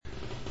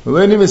We're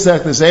learning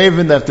Masechtas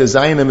Eruvin after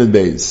Zayin Amud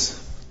Beis.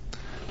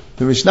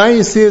 The Mishnah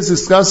here is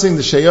discussing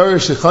the Shayara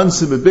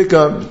Shechansi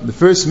Bebika. The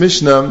first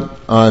Mishnah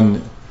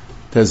on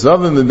Tezvav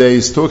Amud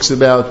Beis talks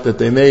about that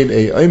they made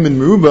a Oymen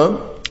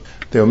Meruba.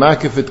 They were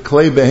makifet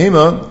clay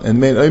behema and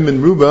made Oymen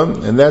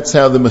Meruba, and that's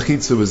how the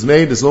Mechitza was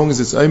made. As long as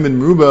it's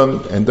Oymen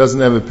Meruba and doesn't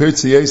have a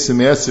Pirtzi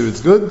Yesim Yeser,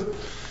 it's good.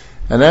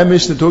 And that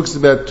Mishnah talks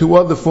about two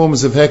other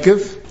forms of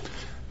Hekif.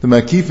 The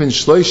Makif and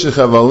Shloisha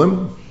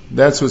Chavalim.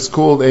 That's what's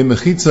called a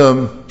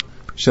Mechitza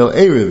Shel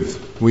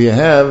Erev. We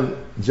have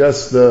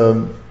just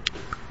the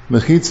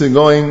Mechitza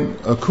going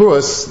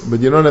across,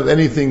 but you don't have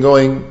anything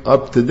going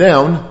up to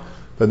down.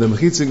 But the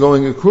Mechitza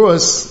going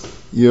across,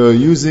 you're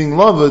using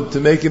Lavud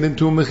to make it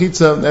into a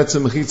Mechitza. That's a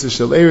Mechitza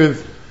Shel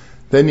Erev.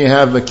 Then you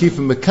have Makif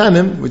and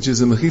Mekanim, which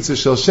is a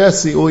Mechitza Shel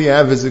Shesi. All you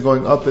have is it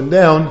going up and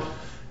down,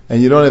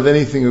 and you don't have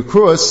anything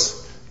across.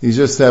 You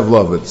just have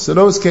Lavud. So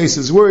those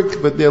cases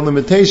work, but there are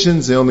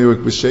limitations. They only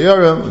work with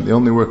Shayara, they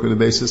only work with the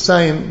base of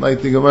Sayin,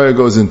 like the Gemara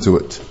goes into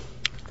it.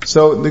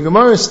 So the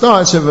Gemara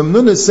starts, Rav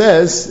Hamnuna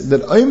says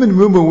that Oymen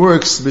Meruba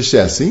works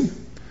b'Shesi.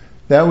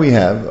 That we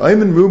have.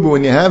 Oymen Meruba,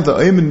 when you have the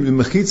Oymen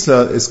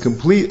Mechitza, is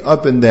complete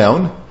up and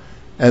down,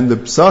 and the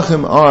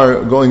Psachim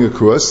are going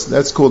across.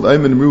 That's called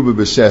Oymen Meruba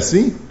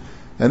b'Shesi.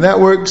 And that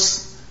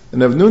works.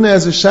 And Rav Hamnuna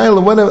has a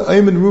Shaila, what of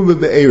Oymen Meruba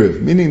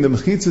b'Erev? Meaning the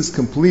Mechitza is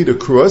complete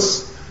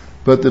across,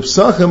 but the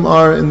Psachim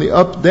are in the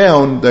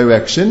up-down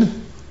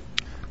direction.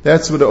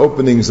 That's where the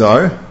openings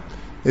are.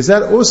 Is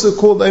that also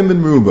called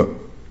Oymen Meruba?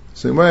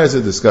 So the Gemara has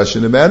a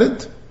discussion about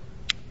it,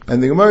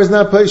 and the Gemara is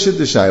not Paishet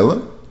the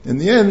Shaila. In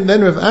the end,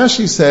 then Rav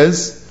Ashi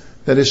says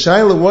that a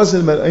Shaila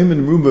wasn't about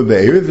Oymen Meruba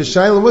be'erev, the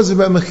Shaila was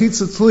about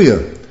Mechitza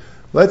Tliya.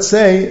 Let's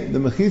say the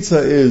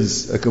Mechitza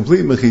is a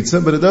complete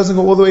Mechitza, but it doesn't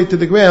go all the way to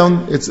the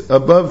ground, it's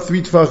above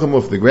 3 Tfachim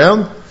off the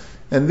ground,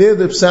 and there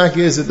the Psak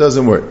is it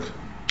doesn't work.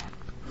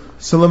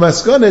 So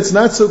Lamaskana, it's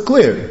not so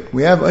clear.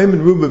 We have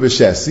Oymen Meruba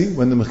b'Shesi,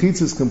 when the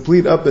Mechitza is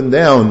complete up and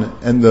down,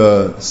 and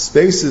the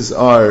spaces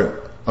are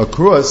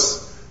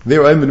across,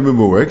 there Oymen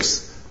Meruba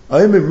works.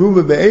 Oymen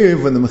Meruba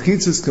be'erev, when the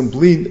Mechitza is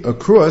complete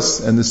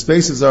across, and the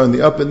spaces are in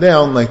the up and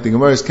down, like the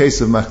Gemara's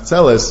case of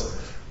Machzeles,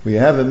 we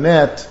have a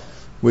mat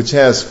which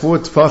has 4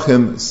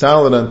 Tfachim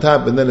solid on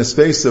top, and then a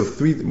space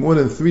of more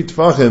than 3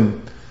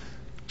 Tfachim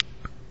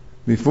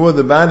before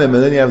the Banim,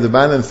 and then you have the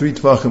Banim 3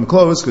 Tfachim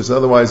closed, because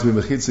otherwise we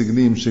Mechitza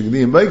Gedim,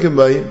 Shegedim, Baikim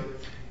Bay.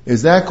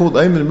 Is that called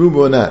Oymen Meruba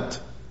or not?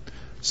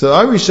 So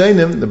our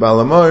Rishayim, the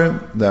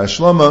Balamar, the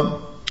Ashlama,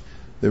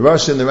 the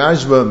Rosh and the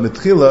Rashba,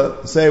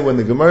 Mitchila, say when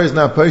the Gemara is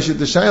not Paishet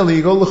the Shaila,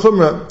 you go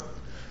L'chumra.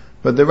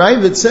 But the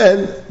Ravid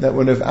said that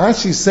when Rav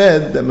Ashi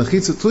said that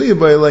Mechitza Tliya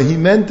B'Ela, he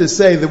meant to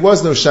say there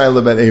was no Shaila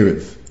about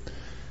Erev.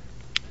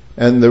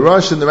 And the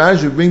Rosh and the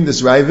Rashba bring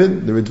this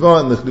Ravid, the Ritva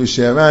and the Chedush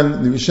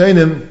Aran, the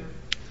Rishayim,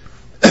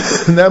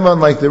 and that one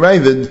like the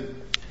Ravid,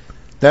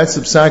 that's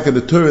the Psak of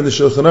the Torah and the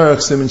Shulchan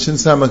Aruch, Siman Shin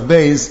Samach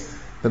Beis,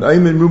 that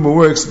Oymen Meruba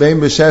works, Bein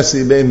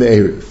B'Shesi, Bein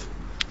B'Erev.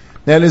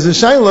 Now there's a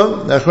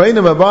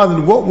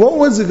Shaila, what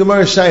was the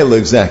Gemara Shaila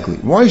exactly?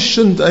 Why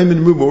shouldn't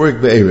Oymen Meruba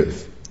work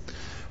B'Erev?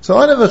 So a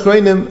lot of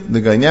Achreinim,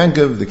 the Gan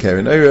Yankov, the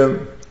Karen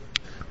Eira,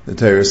 the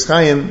Teres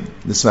Chaim,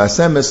 the Sfas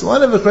Emes, a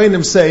lot of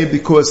Achreinim say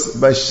because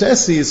by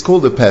Shesi it's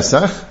called a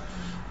Pesach,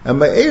 and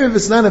by Erev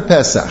it's not a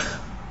Pesach.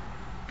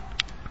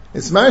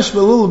 It's mashma a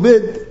little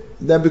bit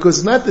that because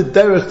it's not the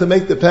derech to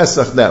make the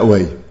Pesach that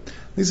way. At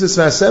least the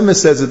Sfas Emes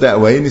says it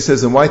that way, and he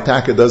says, and why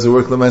Taka doesn't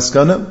work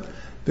L'maskana?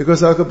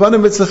 Because Al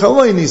Kapanim it's a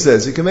chaloin, he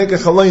says. You can make a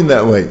chaloin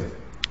that way.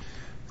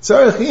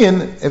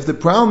 Tzarachian, if the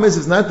problem is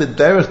it's not the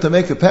derech to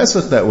make a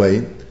Pesach that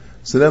way,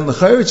 so then the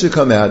L'chayr should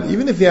come out,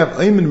 even if you have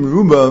Oymen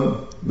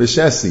Meruba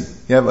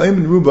b'Shesi, you have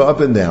Oymen Meruba up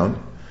and down,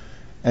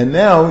 and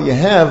now you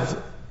have,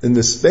 in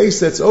the space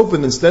that's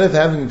open, instead of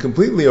having a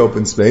completely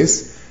open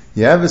space,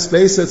 you have a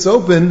space that's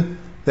open,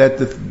 that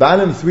the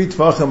bottom 3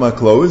 Tfachim are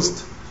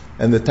closed,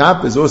 and the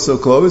top is also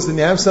closed, and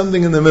you have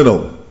something in the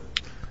middle.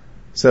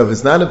 So if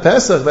it's not a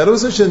Pesach, that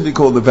also shouldn't be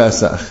called a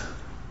Pesach.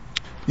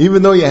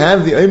 Even though you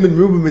have the Oymen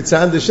Meruba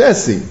Mitzad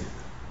Shesi.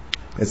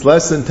 It's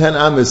less than 10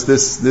 amas,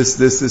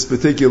 this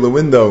particular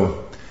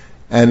window.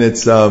 And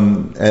it's,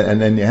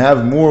 and you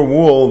have more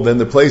wall than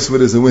the place where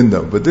there's a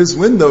window. But this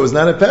window is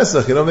not a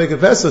Pesach. You don't make a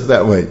Pesach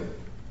that way.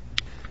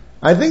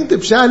 I think the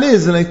Pshat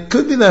is, and it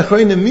could be that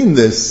Achreinim mean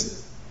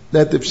this,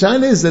 that the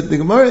Pshat is that the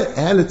Gemara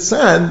had it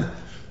said,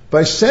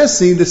 by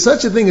Shesi, there's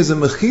such a thing as a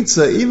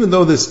Mechitza, even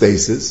though there's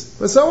spaces.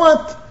 But so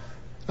what?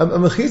 A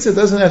Mechitza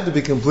doesn't have to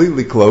be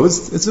completely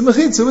closed. It's a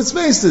Mechitza with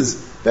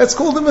spaces. That's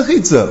called a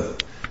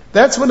Mechitza.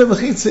 That's what a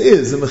Mechitza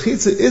is. A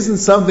Mechitza isn't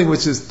something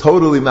which is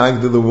totally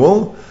magda the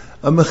wall.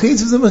 A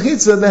Mechitza is a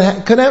Mechitza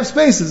that can have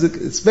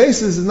spaces.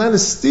 Spaces is not a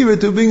steer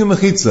to being a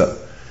Mechitza.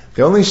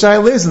 The only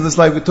shaila is, and this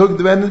like we talked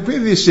about in the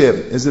previous year,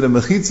 is it a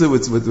Mechitza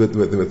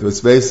with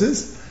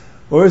spaces?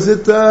 Or is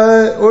it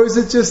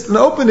just an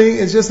opening,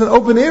 it's just an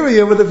open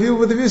area with a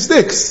few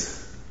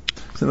sticks?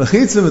 So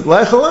Mechitza with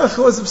Lachalach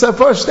was a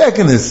Psapar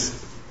Shtekenis.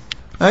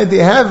 Right?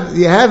 You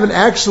have an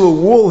actual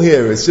wall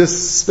here. It's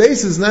just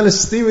space is not a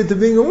steer to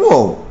being a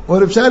wall. What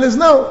the Pshat is,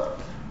 no.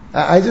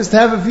 I just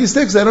have a few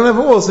sticks, I don't have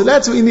a wall, so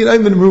that's what you need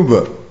Ayman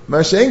Meruba.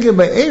 Masha'enke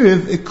by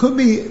Erev, it could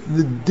be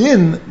the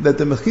din that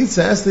the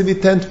mechitza has to be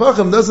 10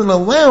 tefachim doesn't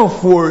allow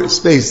for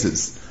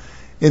spaces.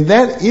 In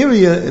that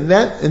area, in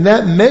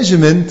that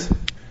measurement,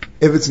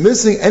 if it's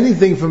missing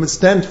anything from its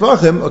 10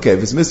 tefachim, okay,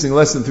 if it's missing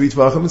less than 3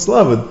 tefachim, it's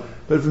lavud.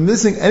 But if it's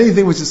missing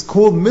anything which is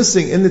called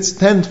missing in its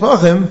 10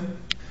 tefachim,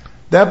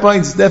 that by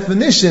its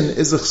definition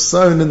is a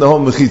chsaron in the whole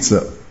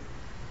mechitza.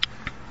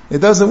 It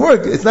doesn't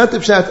work. It's not the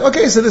pshat.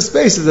 Okay, so the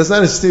spaces, that's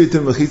not a steer to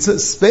mechitza.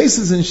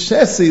 Spaces in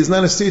shesi is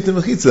not a steer to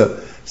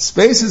mechitza.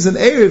 Spaces in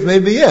erev,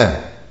 maybe,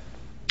 yeah.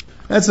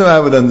 That's how I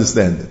would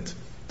understand it.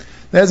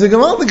 Now, as a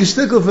gemaldik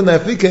shtickle from the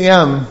Afika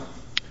Yam,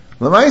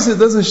 Lamaisa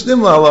doesn't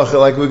shtim la halacha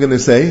like we're going to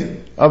say,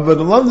 but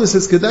the Lamda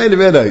says kedai the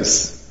red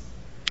ice.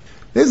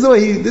 This is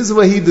the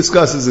way he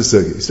discusses the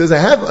sugi. He says, I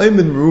have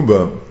Ayman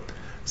Meruba,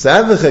 so I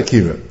have a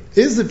chakira.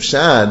 Is the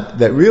pshat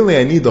that really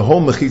I need the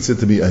whole mechitza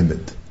to be Ayman?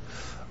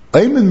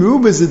 Ayman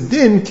Meruba is a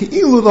din,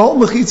 ki'ilu the whole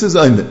mechitza is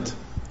Ayman.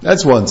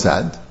 That's one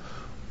side.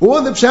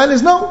 Or the pshat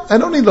is, no, I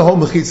don't need the whole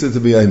mechitza to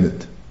be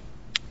Ayman.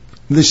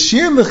 The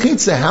sheer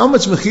mechitza, how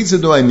much mechitza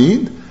do I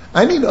need?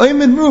 I need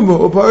Ayman Meruba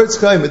or Paretz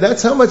Kaimed.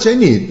 That's how much I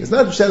need. It's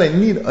not the pshat I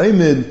need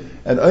Ayman,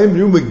 and Ayman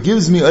Meruba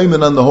gives me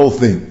Ayman on the whole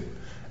thing.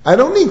 I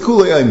don't need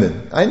Kulei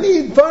Ayman. I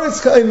need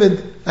Paretz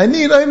Kaimed. I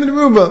need Ayman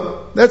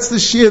Meruba. That's the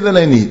sheer that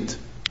I need.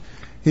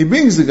 He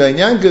brings the Gaon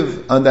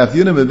Yankov on the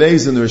Afyunim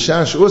Bebeis and the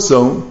Rashash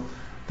also,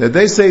 that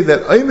they say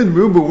that Ayman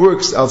Meruba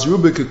works als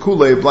Ruba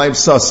Kekulei bleibt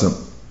Sasam.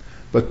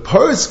 But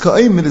Paretz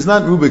Kaimed is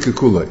not Ruba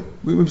Kekulei.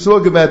 We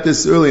spoke about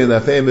this earlier in the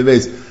Afyunim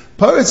Bebeis.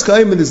 Paretz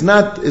Kaimed is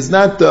not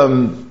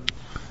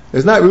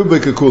Ruba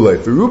Kekulei.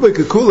 For Ruba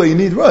Kekulei you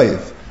need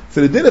Rayev. For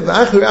the din of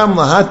Achir Am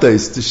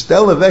Lahatais, to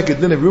stel a vek a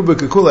din of Ruba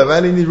Kekulei, I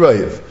need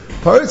Rayev.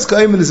 Paretz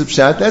Kaimed is a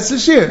pshat, that's the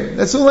shear.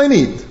 That's all I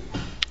need.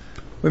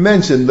 We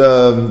mentioned in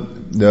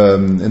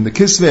the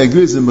Kisvei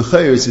Agriz and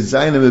Bechayers, it's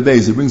Zayin and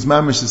Bebeis. It brings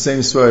mamish the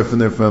same story from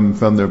their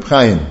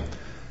Pchaim.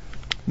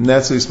 And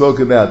that's what we spoke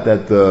about,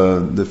 that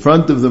the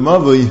front of the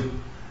Mavli,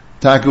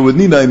 Taka would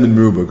need Ayman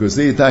Meruba, because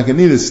they Taka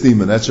need a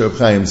steamer. That's what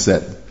Pchaim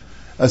said.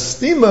 A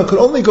steamer could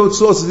only go to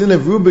sources in a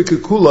Ruba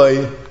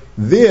Kekulai,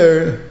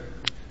 there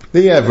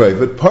you have right.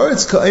 But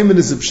Paretz Kaimed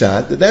is a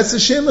pshat, that's a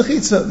sheer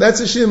mechitza.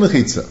 That's a sheer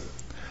mechitza.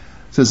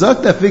 So Zak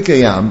Afika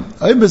Yam,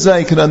 I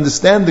can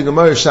understand the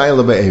Gemara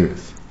Shaila by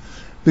Erev.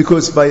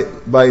 Because by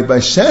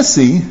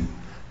Shasi,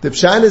 the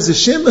pshat is a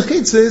sheer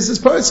mechitza, is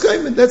Paretz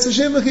Kaimed. That's a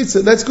sheer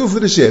mechitza. That's good for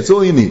the sheer. It's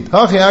all you need.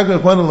 I'll tip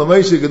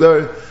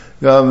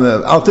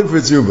for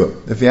its Ruba.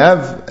 If you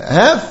have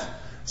half,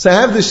 so I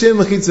have the sheer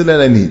mechitza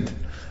that I need.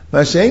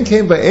 Mashain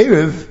came by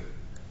Erev,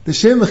 the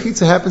sheer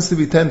mechitza happens to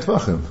be 10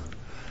 tvachim.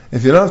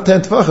 If you don't have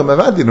 10 tvachim,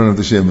 avad you don't have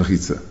the sheer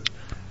mechitza.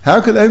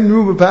 How could Ayman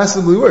Meruba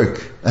possibly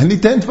work? I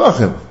need 10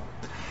 tvachim.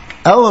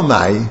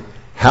 Elamai,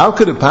 how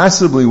could it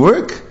possibly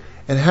work?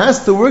 It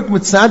has to work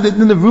with tzadid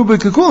in the Ruba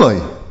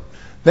Kekulai.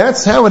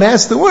 That's how it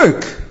has to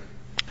work.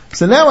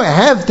 So now I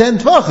have 10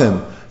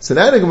 tvachim. So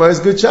now the Gemara is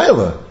good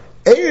shaila.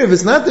 Erev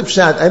is not the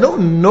pshat. I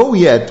don't know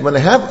yet, when I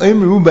have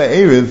Ayman Meruba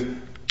Erev,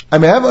 I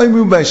have Ayman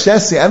Meruba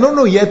Shesi, I don't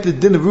know yet the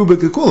din of Ruba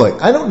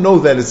Kekulai. I don't know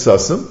that it's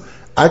Sasam.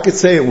 I could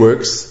say it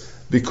works,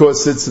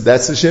 because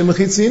that's the Shem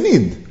Mechitza you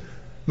need.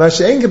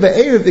 Masha'enke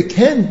Ba'erev, it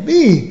can't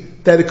be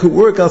that it could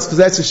work else, because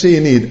that's the Shem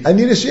you need. I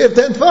need a Shem of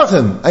 10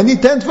 Tvachim. I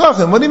need 10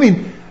 Tvachim. What do you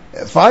mean?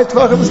 5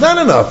 Tvachim is not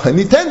enough. I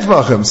need 10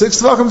 Tvachim. 6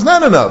 Tvachim is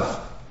not enough.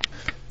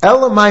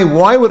 Elamai,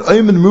 why would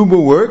Ayman Meruba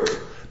work?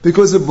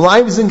 Because it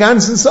blives in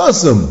ganzen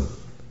Sasam.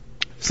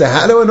 So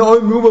how do I know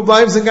Ayman Meruba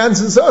blives in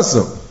ganzen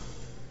Sasam?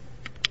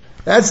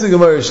 That's the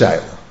Gemara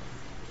Shaila.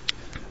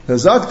 The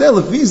Zaktel,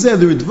 if he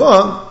said the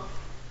Ritva,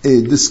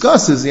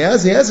 discusses, he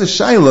has a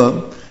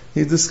Shaila,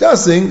 he's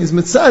discussing, is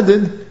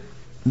Mitzadid,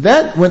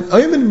 that when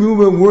Ayman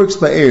Meruba works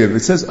by Erev, it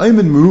says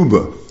Ayman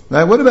Meruba.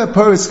 Right? What about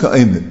Paretz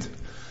Ka'ayman?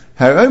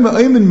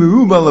 Ayman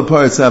Meruba la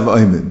Paretz Av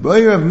Ayman.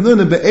 Ba'erev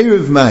Nuna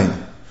Ba'erev Mai.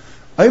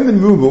 Ayman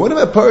Meruba, what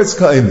about Paretz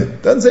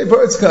Ka'ayman? Doesn't say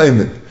Paretz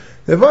Ka'ayman.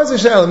 If I was a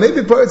Shaila,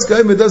 maybe Paretz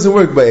Ka'ayman doesn't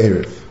work by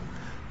Erev.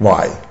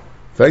 Why?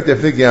 In fact, I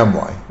figure out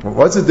why.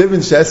 What's the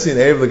difference Shesi and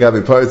Erev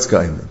Lagabi Paretz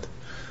Ka'ayman?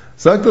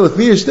 Zakta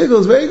Lefiyah Shtigl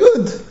is very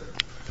good.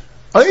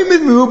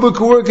 Ayman Meruba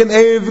could work in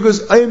Erev because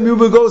Ayman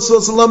Meruba goes to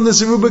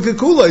Salamnis and Ruba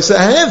Kekulai. So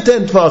I have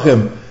 10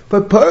 Tvachim.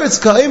 But Paretz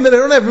Ka'ayman, I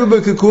don't have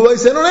Ruba Kekulai,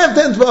 so I don't have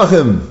 10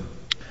 Tvachim.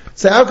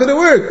 So how could it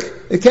work?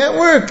 It can't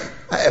work.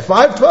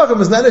 5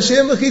 Tvachim is not a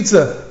Shem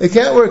Mechitza. It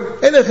can't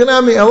work.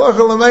 Enechanami, Halacha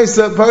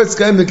Lamaisa, Paretz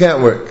Ka'ayman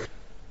can't work.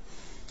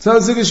 So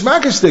it's a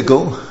Geshmak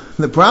Shtikl.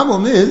 The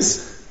problem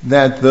is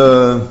that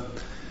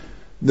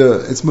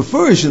it's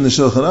mefurish in the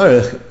Shulchan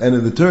Aruch and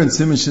in the turn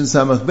Siman Shin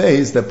Samach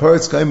Beis that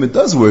Paretz Ka'ayman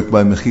does work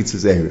by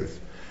Mechitzas Erev.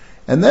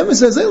 And then it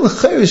says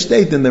L'chayr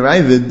state in the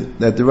Ravid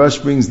that the Rosh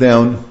brings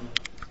down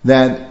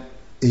that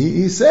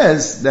he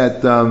says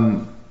that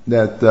in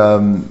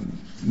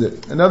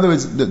other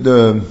words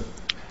the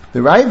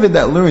Ravid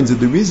that learns that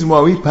the reason why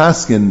we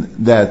paskin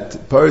that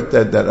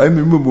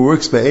Ayman Meruba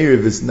works by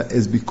Erev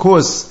is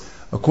because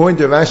according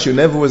to Rashi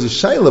never was a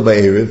Shaila by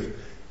Erev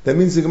that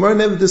means the Gemara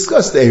never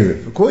discussed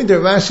Erev. According to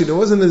Rashi, there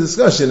wasn't a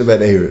discussion about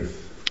Erev.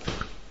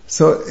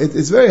 So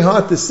it's very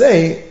hard to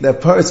say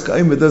that Paretz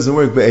Ka'imah doesn't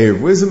work by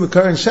Erev. Where's the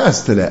Makar and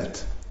Shas to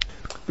that?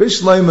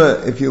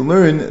 Bishleima, if you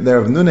learn that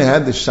Rav Nuna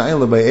had the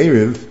Shaila by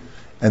Erev,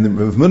 and the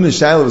Rav Nuna's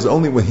Shaila was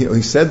only when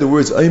he said the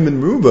words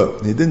Ayman Ruba.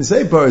 He didn't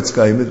say Paretz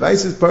Ka'imah. If I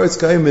says Paretz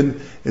Ka'imah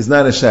is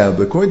not a Shaila.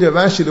 But according to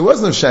Rashi, there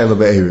was no Shaila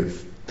by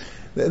Erev.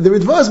 The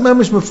Ritva is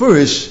mamish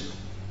mafurish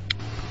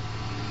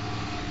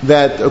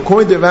that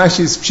according to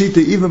Rashi's Pshita,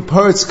 even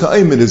Paretz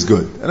Ka'imah is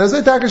good. And as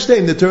I talk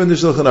in the turn the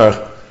Shulchan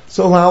Aruch,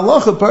 so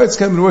halacha Paretz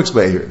Ka'imah works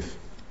by Erev.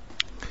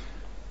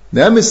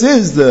 The Emes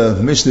is the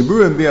Mishnah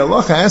Berurah and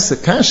Bi'alacha asks a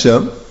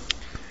kasha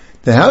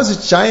that how is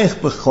it shaykh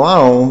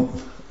b'chlal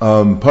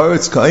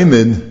Paretz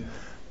Ka'imah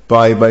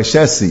by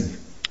Shesi?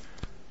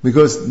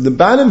 Because the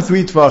bottom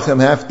 3 tvachim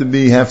have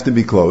to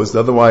be closed.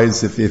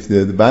 Otherwise, if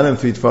the bottom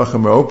 3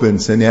 tvachim are open,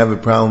 then you have a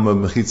problem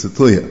of mechitza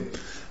tliya.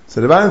 So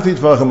the bottom 3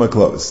 tvachim are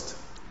closed.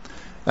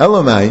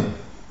 Elamai.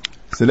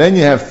 So then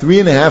you have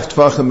 3.5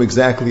 tvachim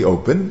exactly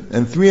open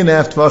and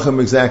 3.5 tvachim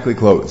exactly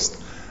closed.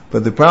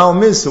 But the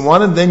problem is, so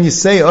one of them you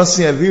say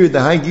Asi Avir the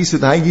high gisu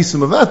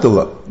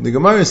mavatala. The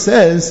Gemara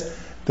says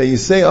that you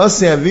say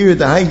Asi Avir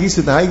the high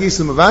gisu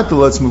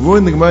mavatala. It's mavur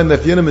in the Gemara in the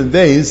Yenim and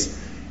days.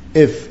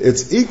 If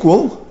it's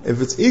equal,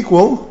 even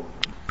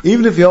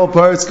if your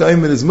Paretz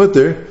Ka'imah is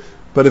mutter,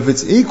 but if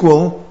it's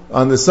equal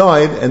on the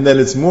side and then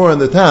it's more on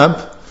the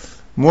top,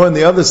 more on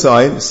the other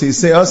side, so you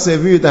say Asi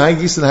Avir the high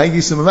gisu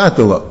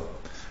mavatala.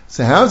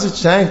 So how is it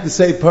shaykh to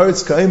say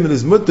Paretz Ka'imah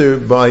is mutter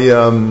by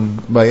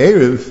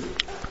Erev?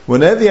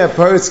 Whenever you have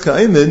Paretz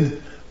Ka'imah,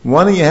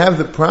 why don't you have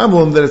the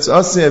problem that it's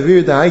Asi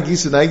Avir the high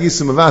gisu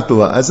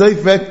mavatala? As I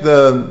fact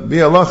the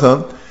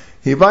Bi'alacha,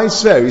 he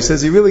buys fair. He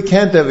says he really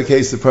can't have a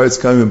case of Paretz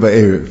Ka'imah by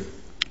Erev.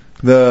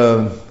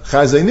 The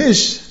Chazon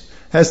Ish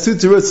has 2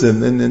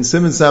 terutzim in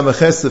Siman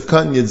Samaches of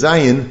Katan Yud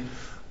Zayin.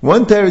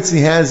 One teretz he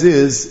has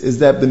is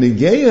that the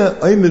Negeya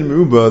Ayman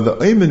Ruba, the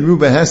Ayman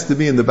Ruba has to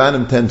be in the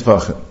bottom 10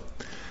 tvachim.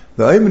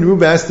 The Ayman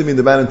Ruba has to be in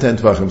the bottom 10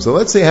 tvachim. So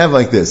let's say you have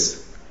like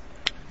this.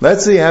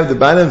 Let's say you have the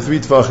bottom 3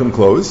 tvachim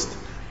closed,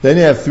 then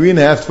you have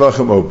 3.5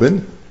 tvachim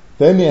open,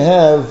 then you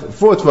have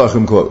 4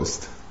 tvachim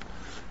closed.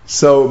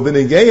 So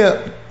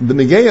B'negeya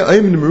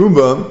Ayman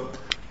Ruba,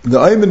 the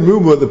Ayman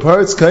Ruba, the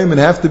Paretz Ka'imah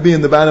have to be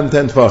in the bottom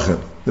 10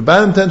 tvachim. The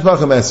bottom 10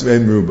 tvachim has to be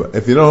Ayman Ruba.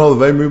 If you don't hold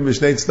the Ayman Ruba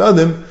Shnei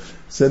Tzadim,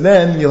 so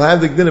then you'll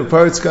have the din of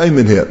Paretz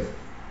Ka'imah here.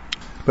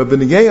 But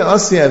B'negeya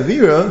Asi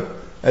Avira,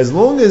 as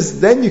long as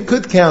then you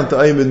could count the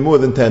Ayman more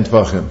than 10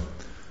 tvachim.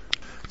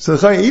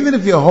 So even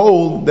if you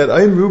hold that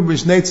Ayman Ruba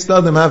Shnei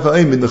Tzadim have an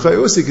Ayman, the Chay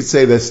also could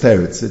say that's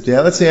teretz.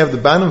 Let's say you have the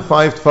bottom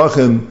 5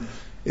 tvachim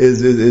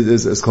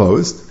is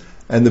closed,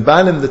 and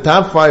the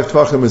top 5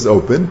 tvachim is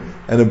open,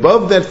 and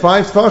above that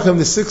 5 tvachim,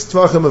 the 6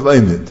 tvachim of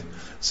Ayman.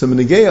 So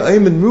B'negeya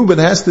Ayman Ruben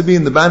has to be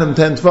in the bottom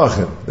 10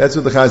 tvachim. That's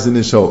what the Chazon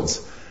Ish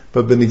holds.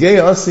 But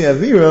B'negeya Asi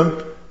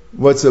Avira,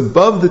 what's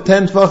above the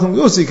 10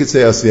 tvachim, also you could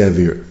say Asi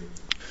Avira.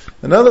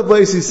 Another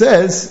place he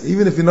says,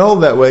 even if you know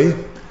that way,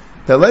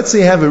 that let's say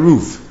you have a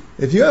roof.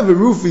 If you have a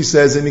roof, he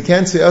says, and you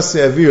can't say Asi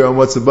Avira on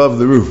what's above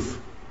the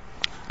roof.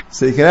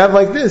 So you can have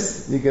like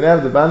this. You can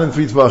have the bottom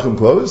 3 tvachim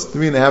closed,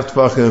 3.5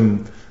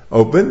 tvachim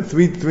open,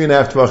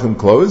 3.5 tvachim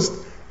closed,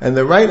 and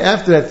the right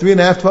after that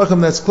 3.5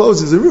 tvachim that's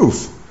closed is a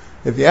roof.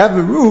 If you have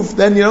a roof,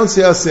 then you don't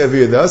say Asi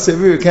Avira. The Asi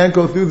Avira can't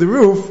go through the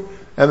roof,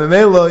 and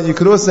Memela, you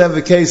could also have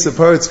the case of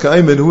Paretz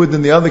Ka'imah, who would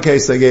in the other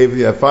case I gave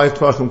you have 5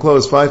 tvachim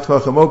closed, 5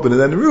 tvachim open, and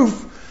then a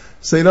roof.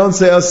 So you don't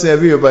say Asi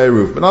Avira by a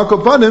roof. But Al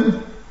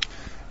Kapanim,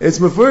 it's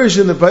mafurish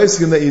in the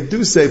Paiskim that you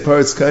do say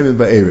Paretz Ka'imah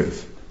by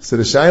Erev. So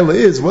the shaila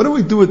is, what do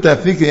we do with that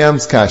Afika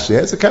Yam's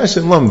kasha? It's a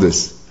kasha in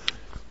Lumdus.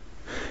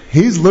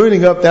 He's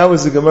learning up, that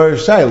was the Gemara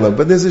shaila,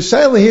 but there's a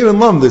shaila here in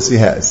Lumdus he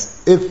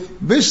has. If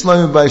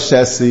Bishlam by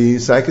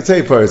Shesi, so I could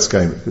say Paretz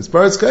Ka'imah, because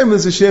Paretz Ka'imah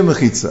is a Shem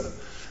Mechitza.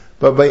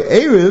 But by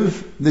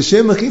Erev, the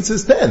Shem Mechitza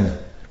is 10.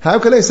 How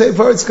can I say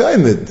Paretz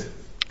Ka'imah?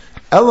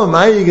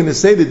 Elamai, you're going to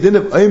say the din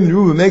of Ayman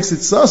Ruba makes it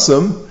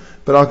sasum,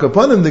 but Al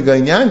Kapanim, the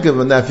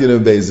Ganyankav, and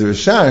Nafyir Bezer,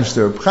 Shash,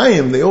 the Reb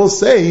Chaim, they all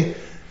say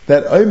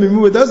that Ayman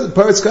Ruba doesn't,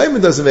 Paretz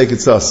Ka'imah doesn't make it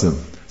sasum.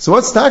 So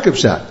what's Takib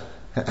Shat?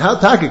 How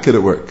Takib could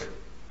it work?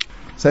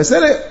 So I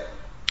said it,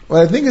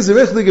 what I think is a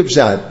Rechlig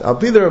Pshat. I'll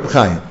be the Reb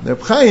Chaim. The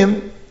Reb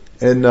Chaim,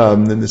 in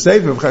the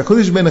Sefer,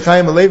 Kulish Ben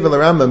Chaim Alev El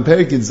Rambam,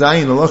 Perik Yud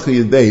Zayin Alocha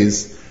Yud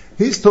Beis,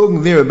 he's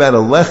talking there about a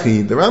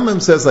lechi. The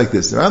Rambam says like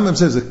this. The Rambam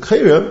says a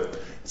kaira,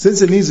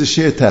 since it needs a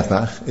shir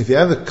tefach, if you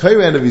have a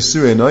kaira out of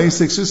Yisura, no, you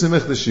say ksus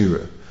emich the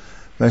shira.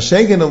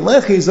 Mashenkin a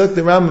lechi is like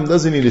the Rambam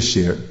doesn't need a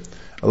shir.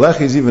 A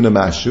lechi is even a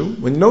mashu.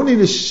 When you don't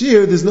need a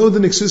shir, there's no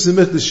din ksus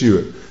emich the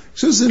shira.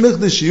 Ksus emich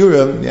the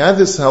shira, you have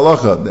this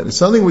halacha that it's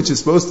something which is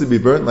supposed to be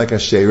burnt like a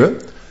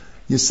shera.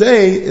 You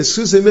say it's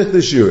ksus emich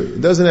the shira.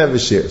 It doesn't have a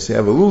shir. So you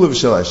have a lulav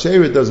shel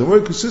shera. It doesn't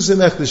work. Ksus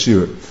emich the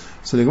shira.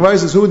 So the Gemara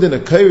says, who did a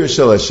kaira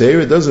shel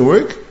asher? It doesn't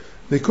work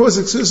because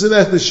it's ksus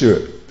emich the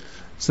shira.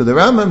 So the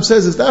Rambam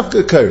says it's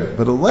dafka kaira,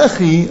 but a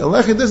lechi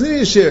doesn't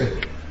need a shir.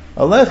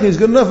 A lechi is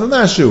good enough for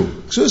mashu.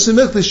 Ksus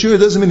emich the shira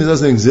doesn't mean it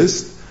doesn't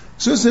exist.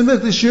 Ksusa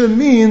Michta shear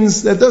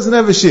means that it doesn't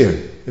have a shear.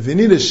 If you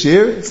need a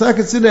shear, it's not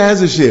considered it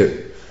has a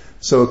shear.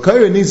 So a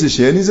kaira needs a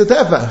shear, needs a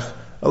tefach.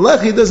 A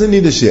lechi doesn't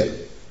need a shear. In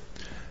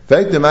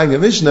fact, the Magna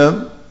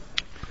Mishnah,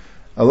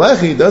 a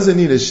lechi doesn't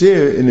need a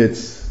shear in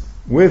its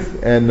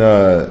width and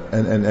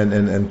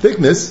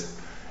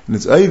thickness, and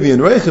it's ivy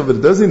and reicha, but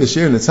it doesn't need a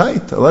shear in its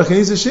height. A lechi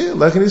needs a shear. A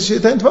lechi needs a shear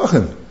 10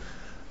 tvachim.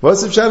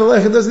 What's if Shad a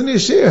lechi doesn't need a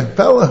shear?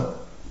 Pella.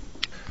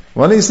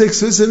 Why do you say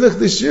Ksusa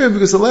Michta shear?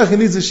 Because a lechi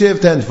needs a shear of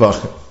 10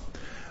 tvachim.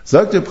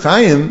 Zok Reb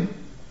Chaim,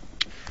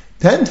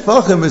 10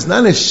 tvachim is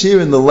not a shear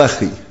in the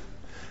lechi.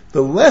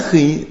 The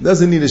lechi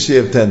doesn't need a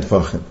shear of 10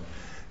 tvachim.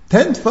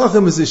 10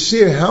 tvachim is a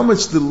shear how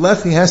much the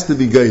lechi has to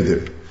be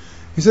geider.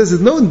 He says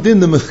there's no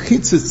din the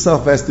mechitza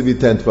itself has to be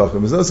 10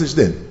 tvachim. There's no such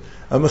din.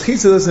 A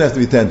mechitza doesn't have to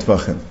be 10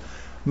 tvachim.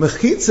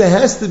 Mechitza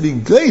has to be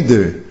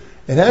geider.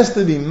 It has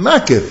to be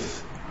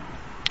makif.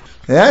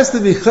 It has to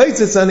be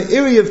chaitzitz on an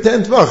area of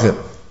 10 tvachim.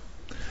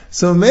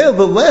 So male,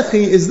 the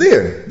lechi is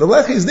there. The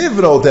lechi is there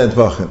for all 10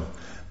 tvachim.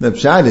 The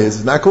pshat is,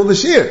 it's not called a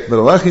shear, but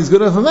a lechi is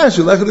good enough for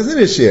mashu. Lechi doesn't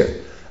need a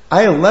shear. A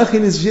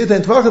lechi needs a shear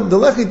 10 tvachim. The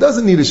lechi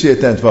doesn't need a shear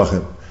 10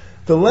 tvachim.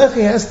 The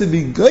lechi has to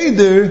be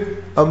geider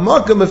a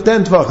makam of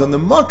 10 tvachim. The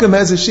makam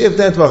has a shear of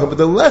 10 tvachim, but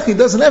the lechi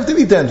doesn't have to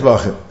be 10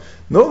 tvachim.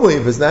 Normally,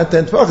 if it's not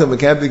 10 tvachim, it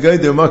can't be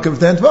geider a makam of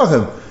 10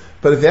 tvachim.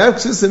 But if you have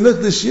Ksusa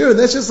Michta shear,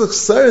 that's just a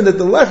chsaron that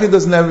the lechi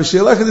doesn't have a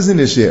shear. Lechi doesn't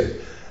need a shear.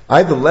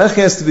 The lechi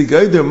has to be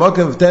geider a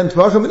makam of 10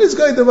 tvachim. It is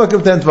geider a makam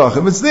of 10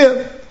 tvachim. It's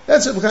there.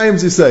 That's what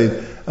Chaim's saying.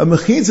 A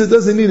mechitza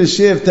doesn't need a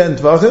shear of 10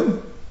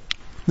 tvachim.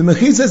 The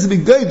mechitza has to be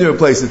geider a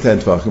place of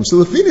 10 tvachim.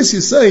 So the Lefinis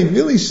you say,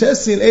 really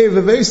Shesi and Erev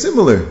are very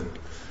similar.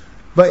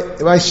 By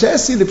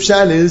Shesi, the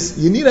pshat is,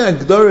 you need a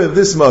Agdara of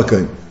this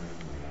makam.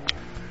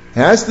 It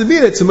has to be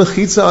that it's a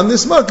mechitza on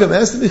this makam. It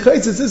has to be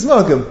chaytzitz this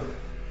makam.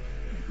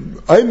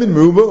 Ayman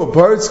Ruba or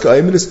Paretz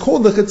Kaiman is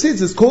called the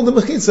chatzitz, it's called the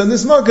mechitza on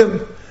this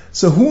makam.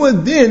 So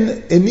who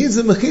din, it needs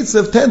a mechitza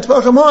of 10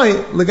 tvachim high.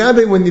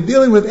 Legabe, when you're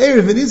dealing with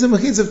Erev, it needs a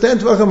mechitza of 10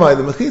 tvachim high.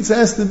 The mechitza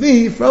has to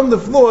be from the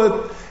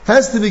floor,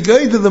 has to be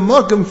going to the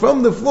makam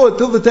from the floor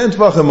till the 10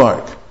 tvachim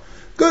mark.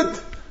 Good.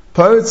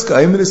 Paretz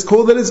Kaiman is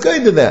called that it's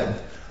going to that.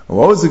 And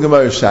what was the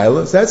Gemara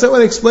Shaila? So that's how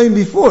I explained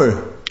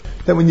before.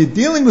 That when you're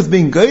dealing with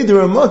being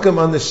geider or makam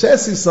on the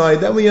Shesi side,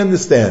 that we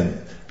understand.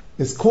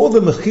 It's called the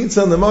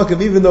mechitza on the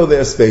makam even though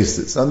there are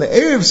spaces. On the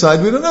Erev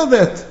side, we don't know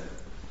that.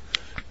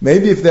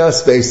 Maybe if there are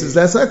spaces,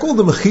 that's not called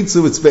the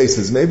mechitza with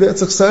spaces. Maybe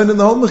that's a chsaron in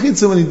the whole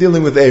mechitza when you're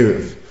dealing with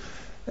Erev.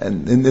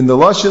 And in the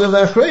lashon of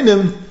the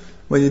Achreinim,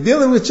 when you're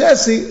dealing with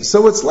Shesi,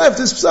 so what's left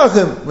is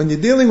Psachim. When you're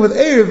dealing with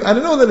Erev, I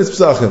don't know that it's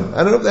Psachim.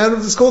 I don't know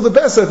if it's called the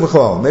Pesach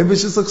Mechlal. Maybe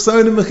it's just a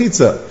chsaron in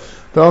mechitza.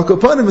 But Al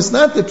Kapanim, it's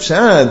not the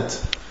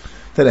pshat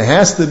that it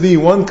has to be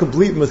one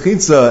complete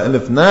mechitza, and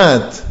if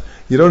not,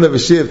 you don't have a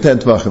shear of 10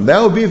 tvachim.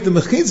 That would be if the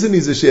mechitza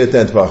needs a shear of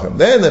 10 tvachim.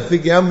 Then I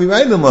think I'm be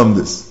right in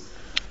Lamdis.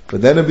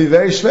 But then it'd be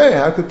very shver.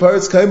 How could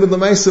Paretz Kaiman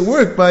Lamaisa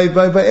work by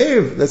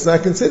Erev? That's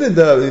not considered,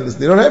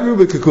 they don't have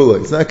Ruba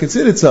Kakula. It's not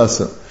considered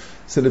Sasa.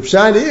 So the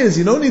pshat is,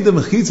 you don't need the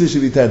mechitza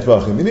should be 10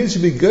 tvachim. You need it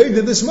should be good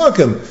to this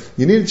makam.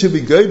 You need it should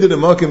be good to the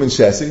makam and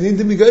Shesi. You need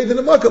to be good to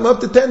the makam up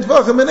to 10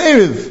 tvachim and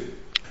Erev.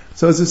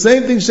 So it's the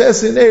same thing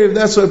Shesi and Erev.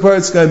 That's why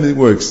Paretz Kaiman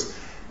works.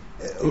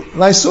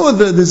 I saw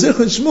the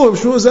Zichron Shmuel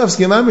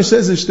Zavsky, Mamish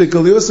says in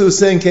Shtikal, he also was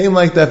saying, came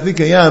like that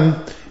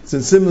Vikayam, it's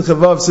in Simon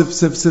Chavav,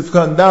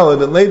 Sifkan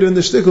Dalad, and later in the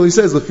Shtikal he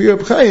says, Lefir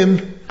Reb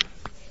Chaim,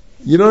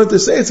 you don't have to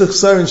say it's a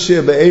Chsar and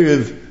Shir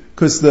Be'erev,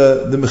 because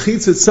the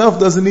Mechitz itself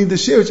doesn't need the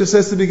Shir, it just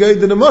has to be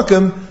Gaid in the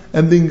Makam,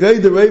 and being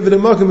Gaid the Rav in the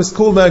Makam is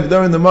called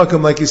Agdar in the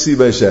Makam like you see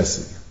by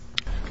Shesi.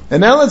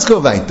 And now let's go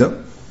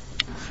weiter.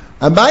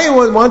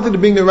 Abaye wanted to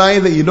bring a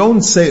raya that you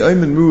don't say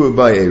Oymen Ruah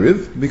by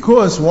Erev,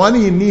 because why do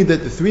you need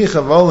that the 3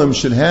 chavalim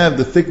should have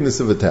the thickness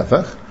of a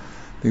tefach?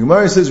 The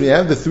Gemara says we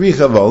have the 3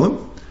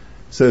 chavalim,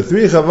 so the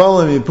 3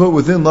 chavalim you put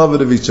within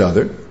loved of each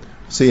other.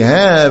 So you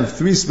have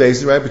 3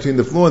 spaces right between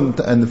the floor and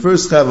the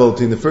first chaval,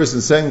 between the first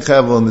and second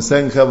chaval, and the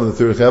second chaval and the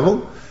third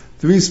chaval.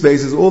 3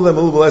 spaces, all of them a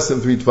little bit less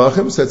than 3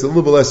 tvachim, so it's a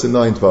little bit less than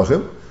 9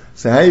 tvachim.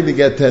 So how do you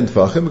get 10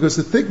 tvachim? Because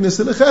the thickness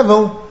of the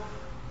chaval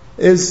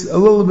is a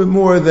little bit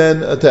more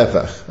than a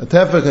tefach. A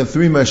tefach and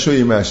 3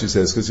 mashuyim, Rashi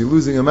says, because you're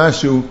losing a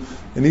mashu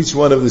in each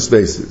one of the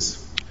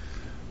spaces.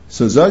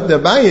 So Zak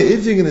Dabaya,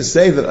 if you're going to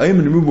say that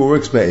Ayman Ruba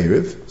works by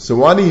Erev, so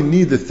why do you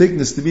need the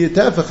thickness to be a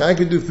tefach? I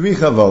could do 3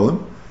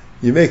 chavalim.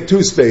 You make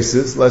 2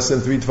 spaces, less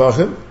than 3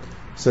 tvachim.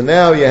 So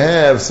now you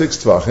have 6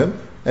 tvachim,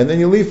 and then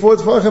you leave 4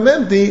 tvachim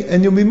empty,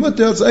 and you'll be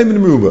mutter, it's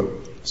Ayman Ruba.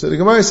 So the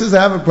Gemara says,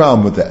 I have a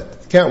problem with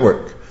that. It can't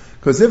work.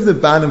 Because if the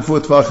bottom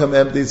 4 tvachim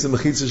empty, it's a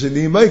mechitza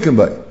shadi meikim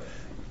by.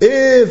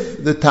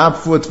 If the top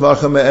 4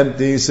 tvachim are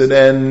empty, so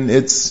then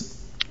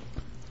it's,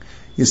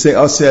 you say,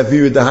 Aseh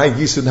Avir, the high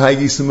gisud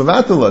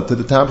mavatala, to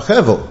the top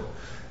chevel.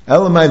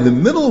 Elamai, the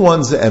middle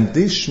ones are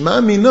empty,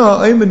 Shma Mina,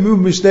 Ayman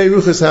Ruba Mishtei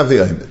Ruchas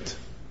Havi Ayman.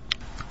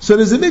 So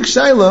there's a big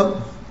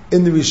shaila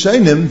in the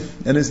Rishonim,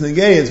 and it's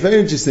negay, it's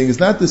very interesting, it's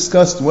not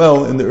discussed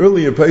well in the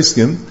earlier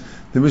Paiskim.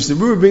 The Mishnah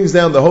Berurah brings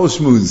down the whole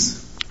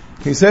shmuz.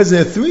 He says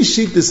there are 3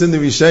 shittas in the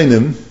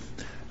Rishonim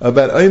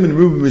about Ayman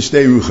Ruba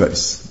Mishtei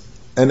Ruchas.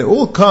 And it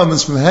all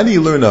comes from how do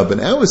you learn up? In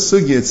our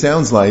sugya, it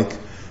sounds like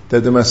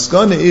that the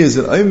maskana is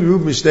that Ayim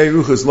Rub Mishnei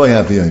Ruchas Lo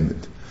Have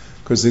Yomid.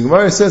 Because the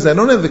Gemara says, I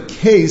don't have a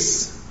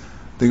case.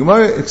 The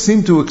Gemara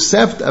seemed to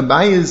accept the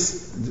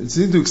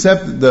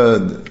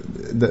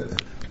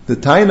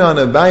Taina on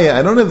Abaya.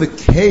 I don't have a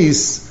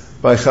case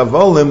by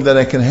Chavolim that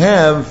I can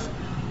have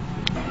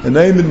an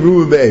Ayim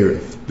Rub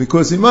Be'erev.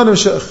 Because Imanu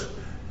Shach,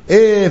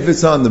 if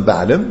it's on the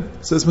bottom,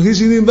 so it's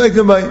Mechish Yidim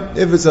Beikamai.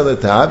 If it's on the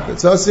top,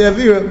 it's Asi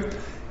Avira.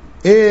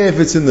 If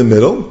it's in the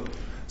middle,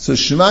 so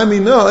Shemami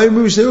no, Ayim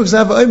Rub Mishnei Ruchas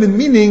have Ayim,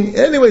 meaning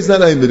anyway it's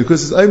not Ayim,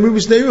 because it's Ayim Rub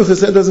Mishnei Ruchas,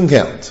 that doesn't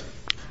count.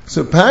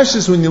 So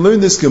Pashas, when you learn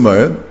this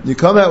Gemara, you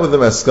come out with a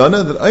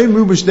maskana that Ayim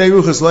Rub Mishnei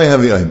Ruchas Lo Have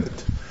Ayim.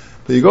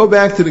 But you go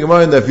back to the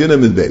Gemara in Daf Yonah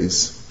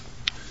Beis,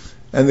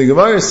 and the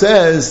Gemara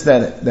says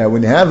that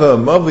when you have a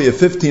mavli of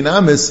 15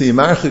 amis, so you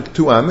marchik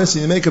 2 amis,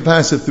 and you make a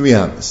pass of 3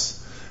 amis.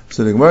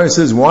 So the Gemara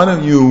says, why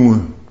don't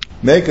you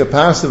make a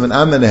pass of an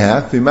am and a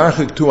half, you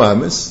marchik 2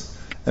 amis,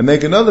 and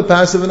make another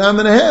pass of an am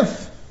and a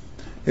half?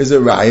 Is a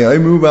raya,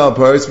 Ayim Rub al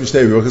Paris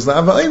Mishnei Ruchas Lo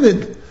Have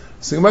Ayim.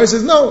 So the Gemara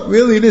says, no,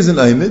 really it isn't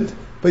Ayim,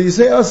 but you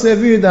say,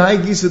 Asavir, the high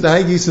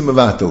gisa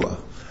mavatala.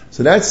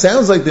 So that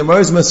sounds like the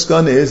Gemara's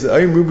maskana is that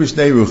Ayim Rub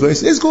Mishnei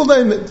Ruchas is called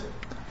Ayim.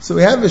 So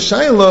we have a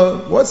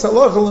shayla, what's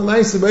halacha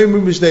l'naisa of Ayim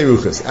Rub Mishnei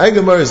Ruchas? Our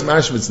Gemara's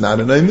mashmit's not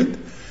an Ayim,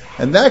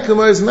 and that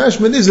Gemara's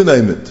mashmit is an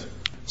Ayim.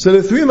 So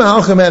the 3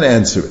 Mahalchim had to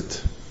answer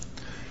it.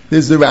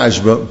 There's the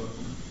Rashba.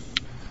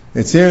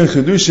 It's here in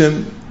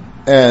Chedushim,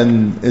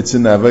 and it's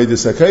in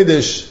Avodas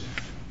HaKodesh,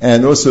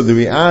 and also the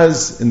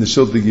Riaz in the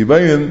Shulti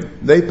Gibayim,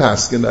 they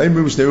paskin Ayim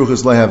Rub Mishnei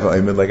Ruchas Lo Have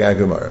Ayim, like our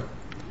Gemara.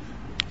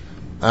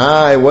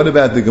 What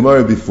about the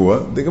Gemara before?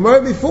 The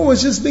Gemara before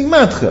was just being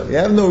matcha. You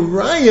have no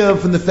raya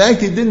from the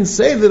fact it didn't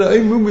say that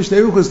Ayim Rub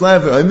Mishnei Ruchas Lo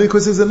Have Ayim,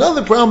 because there's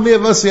another problem we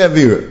have Asi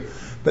Avira.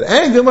 But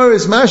our Gemara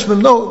is mashma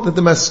note that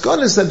the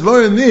maskonis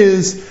advarim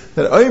is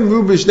that Ayim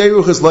Rub Mishnei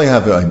Ruchas Lo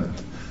Have Ayim.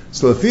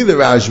 So if the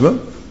Rashba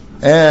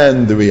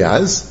and the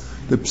Riaz,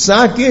 the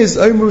psak is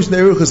Ayim Rub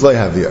Mishnei Ruchas Lo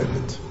Have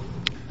Ayim.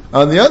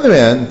 On the other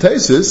hand,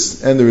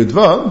 Taisus and the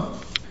Ritva,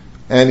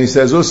 and he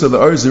says also the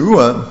Or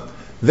Zerua,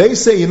 they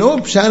say, you know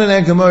what Pshat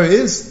and Gemara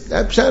is?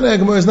 That Pshat and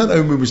Gemara is not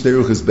Ayim Rub Mishnei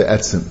Ruchas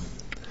Be'etzim.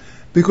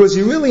 Because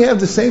you really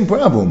have the same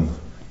problem.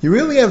 You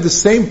really have the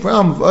same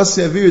problem of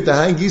Asi Avir, the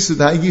High Gisu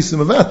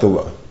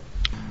Mavatala.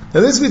 Now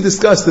this we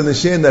discussed in the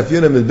Sheh and Daf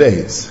Yonah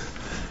Beis.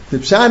 The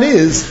Pshat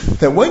is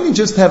that when you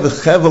just have a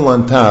chevel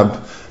on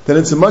top, then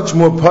it's a much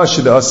more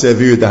pasha to Asi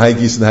Avir, the High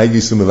Gisu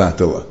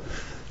Mavatala.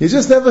 You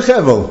just have a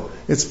chevel.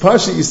 It's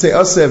pasha, you say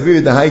Asi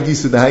Avir, the High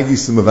Gisu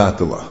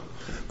Mavatala.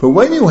 But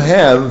when you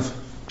have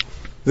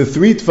the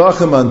 3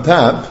 tfachim on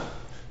top,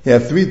 you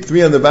have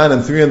 3 on the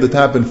bottom, 3 on the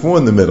top, and 4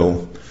 in the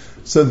middle.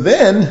 So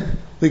then,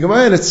 the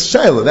Gemara had its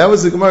shayla. That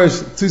was the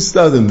Gemara's 2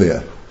 stadim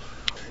there.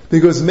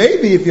 Because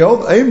maybe if you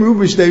hold Ayim Rub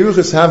Mishnei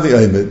Ruchas Have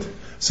Ayim,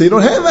 so you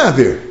don't have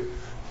Avir.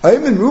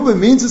 Ayim Rub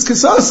means it's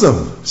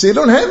Kesasam, so you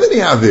don't have any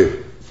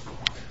Avir.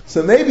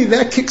 So maybe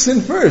that kicks in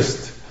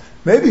first.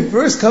 Maybe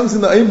first comes in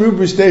the Ayim Rub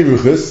Mishnei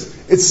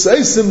Ruchas, it's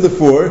Saisim the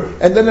 4,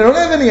 and then I don't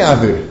have any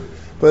Avir.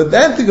 But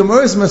that the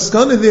Gemara's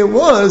maskana there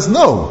was,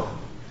 no.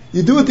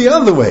 You do it the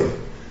other way.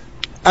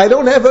 I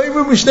don't have Ayim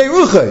Rub Mishnei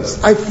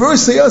Ruchas. I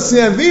first say Asi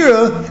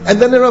Avira,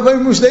 and then I have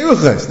Ayim Rub Mishnei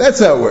Ruchas.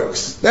 That's how it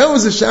works. That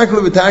was a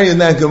shakla v'tari in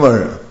that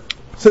Gemara.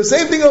 So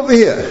same thing over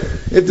here.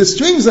 If the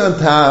string's on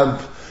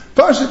top,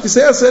 Pashat, you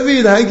say Asi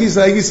Avira, the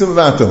Haigis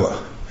Mavatala.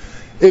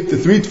 If the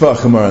 3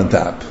 tfachim are on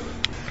top.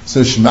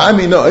 So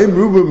Shmami, no, Ayim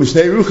Rub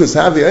Mishnei Ruchas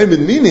have the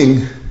Ayim,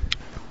 meaning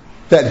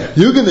that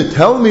you're going to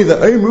tell me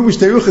that Ayim Rub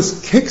Mishnei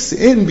Ruchas kicks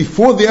in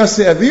before the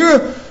Asi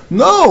Avira?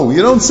 No,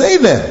 you don't say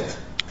that.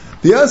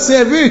 The Asi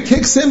Avira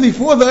kicks in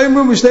before the Ayim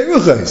Rub Mishnei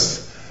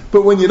Ruchas.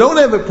 But when you don't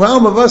have a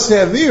problem of Asi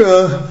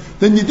Avira,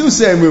 then you do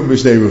say Ayim Rub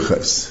Mishnei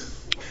Ruchas.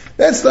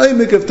 That's the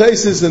Ayimik of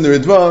Taisis and the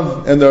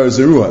Ritva and the Or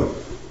Zerua.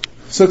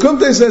 So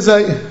Kumte says,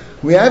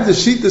 we have the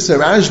Shittas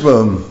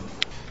Rashbam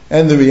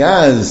and the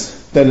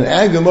Riaz that an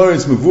Agamara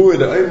is Mavur,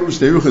 that Ayim Rub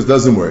Mishnei Ruchas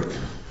doesn't work.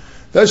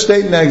 That's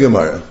state in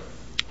Agamara.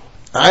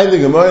 Either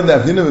Gemara and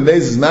Daf Yonah Beis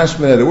is mashma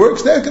that it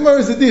works, that Gemara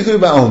is the Dichur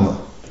Ba'alma.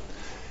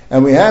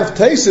 And we have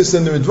Taisus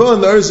and the Ritva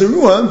and the Or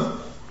Zerua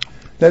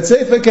that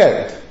say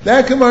Fakeret.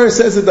 That Gemara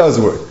says it does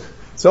work.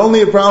 It's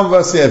only a problem of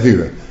Asi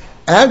Avira.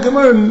 Our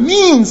Gemara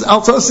means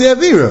Al Asi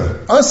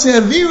Avira. Asi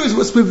Avira is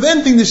what's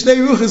preventing the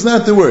Shnei Ruchas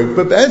not to work.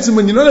 But B'etzim,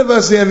 when you don't have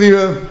Asi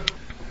Avira,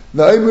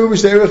 the Ayim Rub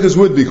Mishnei Ruchas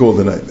would be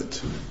called an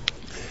Ayim.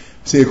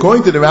 See,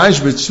 according to the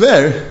Rashba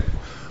Tzver,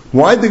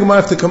 why did the Gemara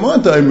have to come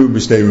on to Ayim Rub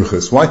Mishnei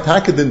Ruchas? Why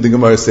Taka didn't the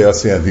Gemara say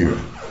Asi Avira?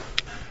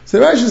 So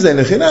Rashi says,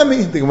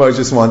 Nechinami, the Gemara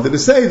just wanted to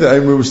say that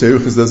Ayim Rub Mishnei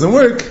Ruchas doesn't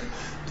work.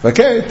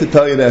 Okay, to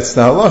tell you that's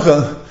the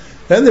halacha.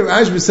 Then the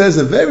Rashba says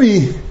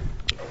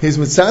he's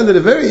mitzaded a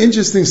very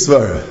interesting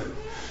svara.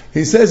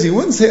 He says he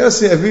wouldn't say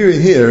Asi Avira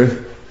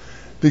here,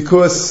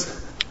 because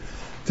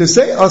to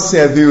say Asi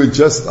Avira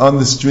just on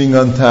the string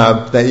on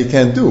top, that you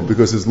can't do,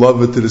 because it's love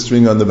to the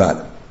string on the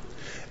bottom.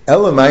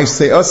 Elamai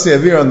say Asi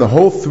Avira on the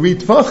whole 3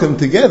 tfachim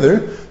together,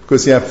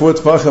 because you have 4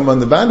 tfachim on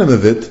the bottom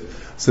of it.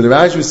 So the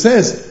Rashba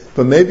says,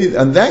 but maybe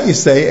on that you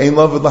say, Ein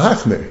Lavid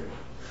L'Hachmir.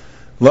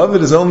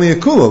 Lavid is only a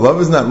kula,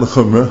 Lavid is not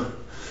L'Chumra.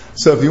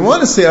 So if you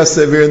want to say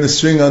Aseh Avir in the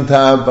string on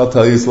top, I'll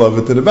tell you it's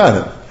Lavid to the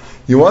bottom.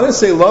 You want to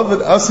say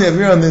Lavid Aseh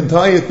Avir on the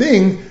entire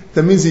thing,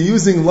 that means you're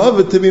using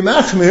Lavid to be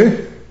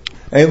Machmir,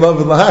 Ein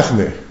Lavid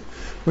L'Hachmir.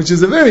 Which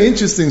is a very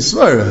interesting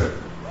svara.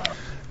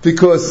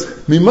 Because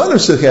Mimanu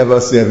Shechev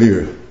Aseh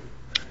Avir.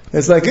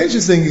 It's like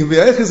interesting, you can be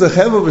Eiches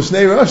Achev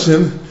V'Shnei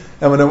Rashim,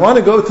 and when I want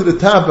to go to the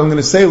top, I'm going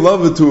to say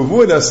Lavid to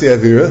avoid Aseh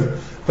Avir.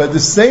 But at the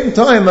same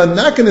time, I'm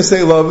not going to say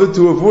Lavid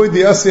to avoid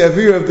the Aseh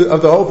Avir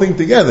of the whole thing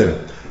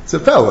together. It's a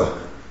fella.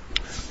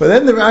 But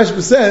then the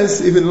Rashba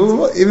says, even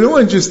more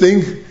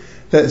interesting,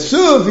 that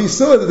Shuv, he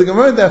saw that the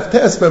Gemara Daf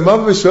Tes by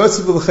Mavav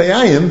Shotzav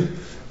L'Chayayim,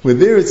 where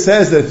there it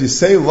says that if you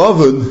say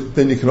Lavid,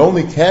 then you can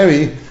only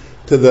carry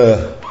to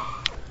the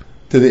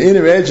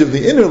inner edge of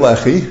the inner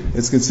lechi.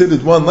 It's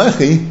considered one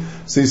lechi.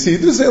 So you see, you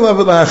do say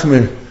Lavid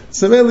L'Hachmir.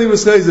 So mainly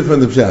was chayzer from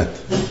the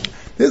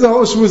Pshat. There's a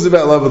whole shmuz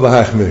about Lavid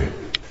L'Hachmir.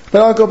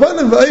 But Al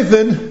Kopanim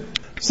V'Eifin,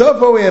 so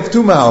far we have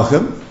two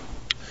Malachim.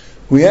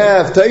 We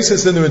have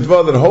Taisus and the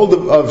Ritva that hold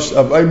of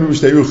Aymu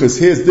B'Shtei Ruchas.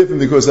 Here it's different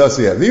because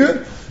Aseh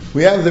Avir.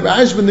 We have the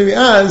Rashba and the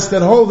Riaz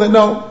that hold that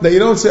no, that you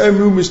don't say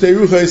Aymu B'Shtei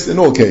Ruchas in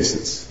all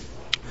cases.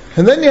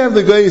 And then you have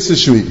the Gayis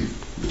Shvi.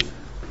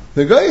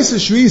 The Gayis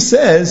Shvi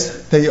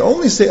says that you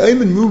only say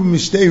Aymu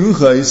B'Shtei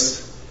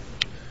Ruchas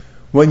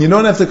when you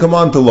don't have to come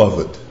on to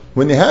Lavid.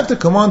 When you have to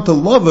come on to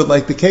Lavid,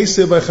 like the case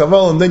here by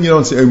Chaval, and then you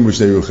don't say Aymu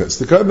B'Shtei Ruchas.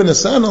 The Karban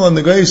Asanal and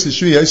the Gayis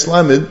Shvi,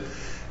 Islamid,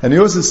 and he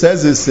also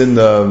says this in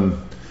the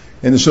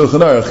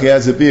Shulchan Aruch. He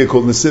has a beer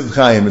called Nesiv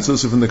Chaim. It's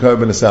also from the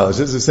Karban Asalish.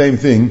 It's the same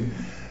thing.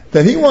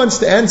 That he wants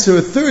to answer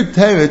a third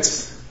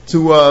teretz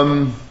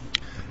to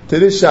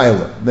this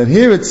shaila. That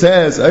here it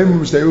says Aymu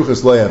B'Shtei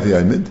Ruchas lo yavi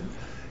aymed,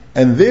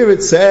 and there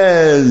it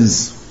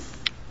says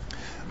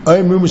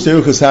Aymu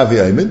B'Shtei Ruchas havi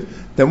aymed.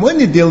 Then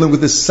when you're dealing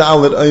with a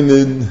solid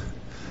aymed,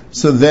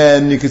 so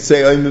then you could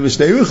say Aymu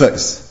B'Shtei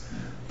Ruchas.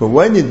 But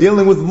when you're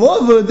dealing with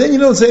lava, then you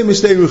don't say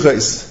B'Shtei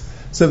Ruchas.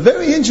 So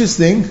very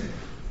interesting.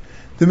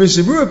 The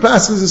Mishnah Berurah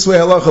passes this way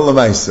halacha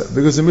l'maisa,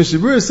 because the Mishnah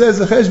Berurah says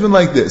the cheshbon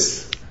like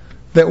this,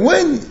 that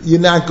when you're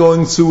not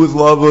going through with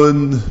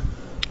Lavan,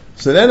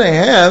 so then I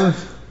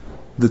have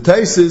the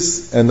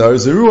Taisis and the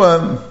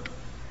Arzarua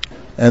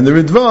and the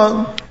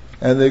Ritva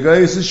and the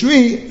Gayis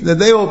Shvi, that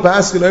they all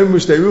pass in Aymu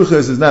B'Shtei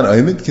Ruchas is not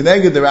Aymed,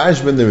 Keneged the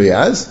Rashba and the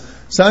Riaz,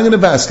 so I'm going to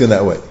pass in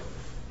that way.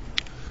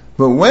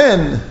 But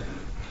when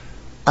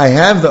I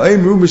have the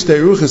Aymu B'Shtei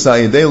Ruchas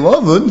Ayidei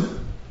Lavan,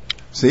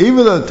 so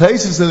even though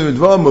Taisus and the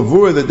Ritva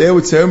Mavur, that they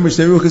would say Aymu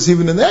B'Shtei Ruchas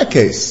even in that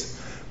case.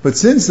 But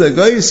since the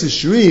Gayis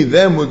Shvi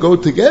then would go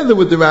together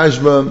with the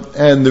Rashba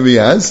and the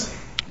Riaz,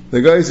 the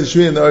Gayis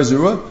Shvi and the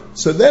Arzurah,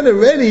 so then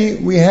already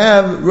we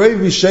have Rav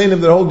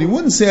Yishayim that hold you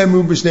wouldn't say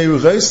Aymu B'Shnei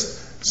Ruchos.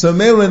 So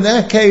male in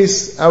that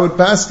case, I would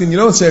pass and you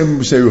don't say Aymu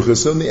B'Shnei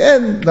Ruchos. So in the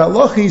end, the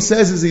halacha he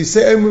says is he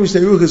say Aymu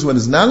B'Shnei Ruchos when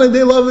it's not a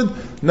day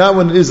loved, not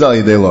when it is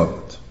a day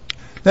loved.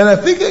 Then I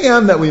think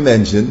again that we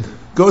mentioned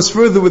goes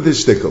further with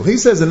his shtickle. He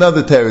says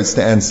another teretz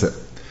to answer.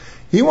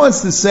 He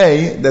wants to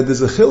say that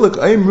there's a chiluk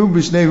Aymu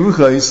B'Shnei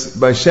Ruchos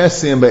by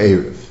Shesi and by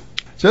Erev.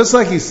 Just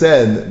like he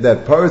said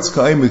that Paretz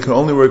Ka'im can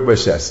only work by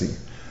Shesi,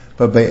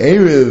 but by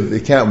Erev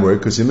it can't work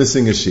because you're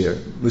missing a shear.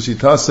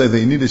 L'shita say that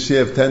you need a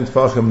shear of 10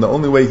 tfachim. The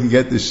only way you can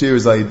get the shear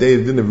is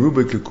Ayidei Din of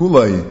Ruba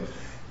Kekulai,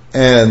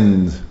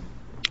 and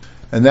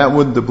that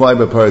wouldn't apply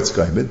by Paretz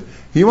Ka'im.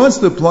 He wants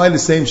to apply the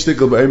same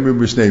shtickle by Aymu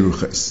B'Shnei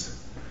Ruchos.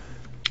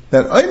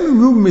 That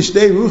Aymu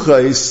B'Shnei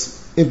Ruchos,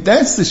 if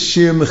that's the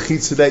sheer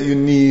mechitza that you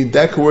need,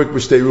 that could work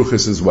b'shtei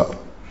ruchos as well.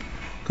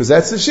 Because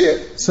that's the sheer.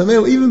 So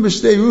even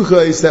b'shtei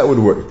ruchos, that would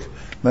work.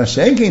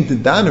 Mashenkin to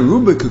dana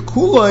ruba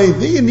kekulai,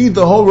 then you need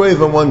the whole rave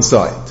on one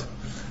side.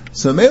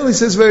 So he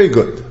says very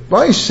good.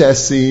 By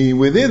shesi,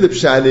 where there the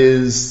pshat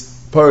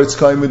is, paretz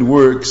kaimed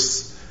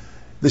works,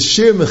 the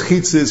sheer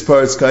mechitza is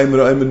paretz kaimed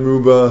or ayman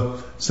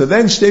ruba, so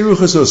then shtei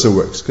ruchos also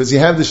works, because you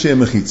have the sheer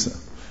mechitza.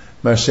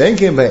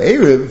 Mashenkin by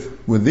erev,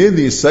 where there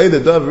the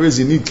yisayda davar is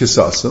you need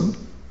kisasim.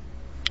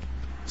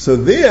 So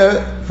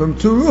there, from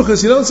two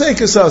ruchas, you don't say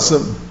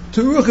kasasam.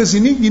 Two ruchas, you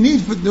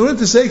need, in order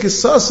to say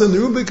kasasam, the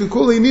rubik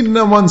akula, you need it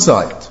on one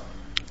side.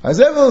 As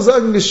Evel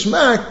Zagin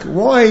Geshmak,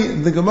 why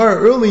the Gemara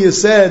earlier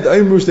said,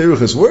 Aymu B'Shnei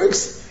Ruchos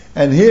works,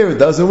 and here it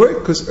doesn't work,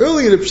 because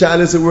earlier the pshat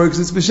is it works,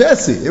 it's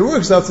b'shesi. It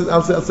works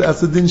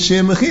after din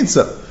shem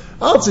mechitza.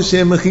 After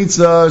shem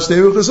mechitza,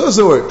 Shnei Ruchos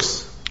also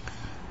works.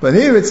 But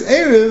here it's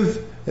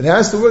erev, it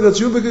has to work,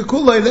 that's rubik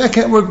akula, that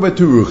can't work by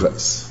two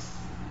ruchas.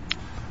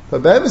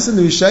 But Babis and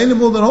the Rishayim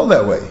will don't hold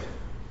that way.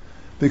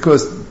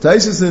 Because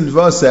Taisus and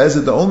Dva says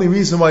that the only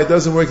reason why it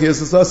doesn't work here is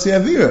the Sasi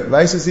Avira.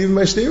 Taisus even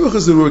by Shtei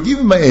Ruchos will work,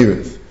 even by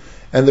Erev.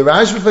 And the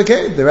Rashba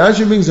fakir, the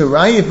Rashba brings a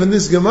raya from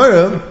this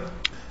Gemara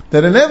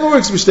that it never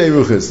works for Shtei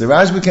Ruchos. The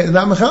Rashba can't,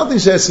 not Mechalti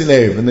Shesin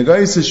Erev. And the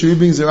guy says Shri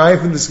brings a raya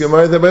from this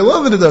Gemara that by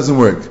love it doesn't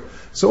work.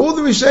 So all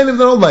the Rishayim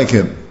don't like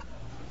him.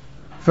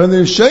 From the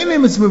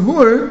Rishayim it's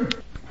Mavur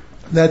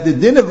that the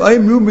din of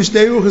Aymu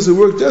B'Shnei Ruchos will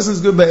work just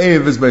as good by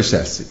Erev as by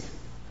Shasi.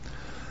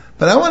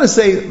 But I want to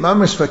say,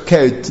 mamash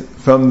fakert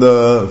from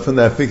the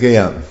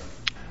Afikayam.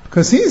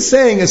 Because he's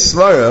saying a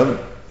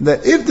svara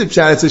that if the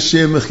pshat is a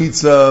shir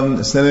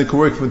mechitza, then it can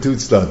work from two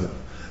tzadim.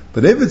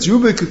 But if it's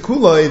rubik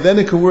kuloi, then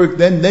it can work.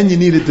 Then you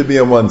need it to be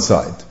on one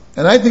side.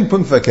 And I think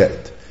punkt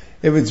faket.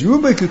 If it's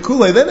rubik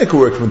kuloi, then it can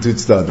work from two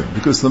tzadim,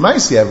 because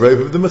l'maisi have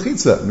rov of the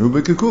mechitza and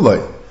rubik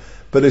kuloi.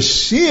 But a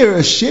shear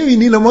you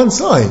need on one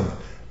side.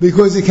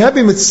 Because you can't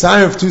be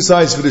mitzayir of two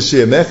sides for the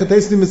shear. Mechat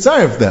has to be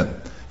mitzayir of them.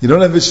 You don't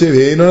have a shear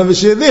here, you don't have a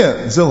shear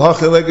there. Zil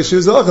hachel like a shear,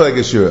 zil hachel like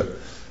a shear.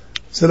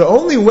 So the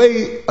only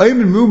way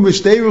Ayman Ruba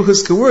Mishtei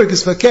Ruchas can work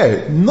is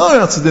fakir. Not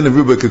outside of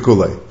Ruba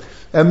Kakulei.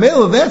 And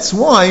Mela, that's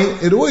why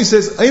it always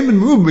says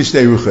Ayman Ruba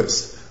Mishtei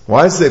Ruchas.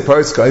 Why does it say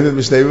Paretz Ka'ayman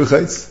Mishtei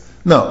Ruchas?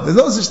 No, there's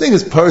no such thing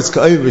as Paretz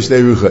Ka'ayman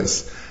Mishtei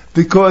Ruchas.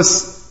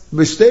 Because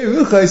Mishtei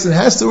Ruchas, it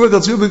has to work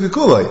outside Ruba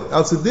Kakulei.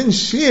 Outside din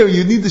shear,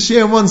 you need the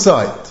shear on one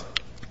side.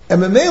 And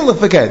Mela,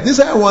 fakir. This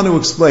is how I want to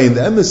explain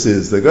the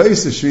emissaries, the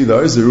Gais Shri, the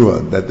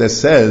Arzarua, that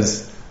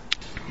says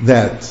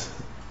that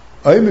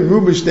Ayman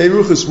Ruba Mishtei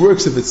Ruchas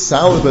works if it's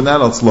solid but not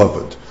else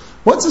loved.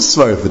 What's the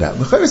svara for that?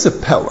 L'chayr is a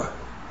pella.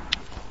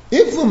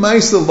 If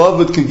l'maisa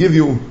loved could give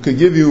you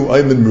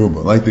Ayman Ruba,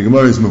 like the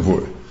Gemara is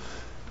Mavur.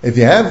 If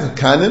you have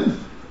kanim,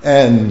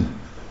 and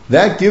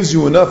that gives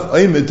you enough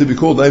Ayman to be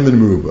called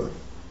Ayman Ruba.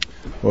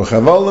 Or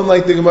chavalim,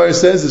 like the Gemara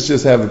says, it's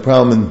just have a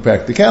problem in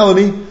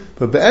practicality.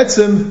 But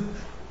be'etzim,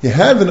 you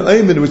have an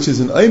Ayman which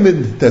is an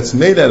Ayman that's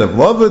made out of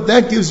loved,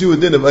 that gives you a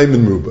din of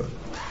Ayman Ruba.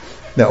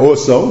 Now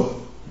also,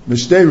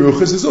 Mishtei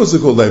Ruchas is also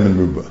called Ayman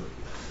Ruba.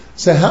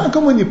 So how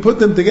come when you put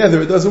them together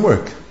it doesn't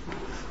work?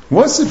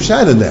 What's the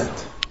pshat in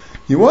that?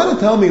 You want to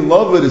tell me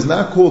Lovud is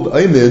not called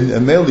Ayman,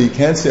 and mainly you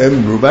can't say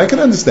Ayman Ruba? I can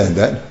understand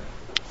that.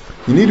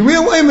 You need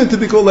real Ayman to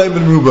be called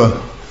Ayman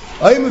Ruba.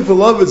 Ayman for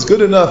Lovud is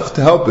good enough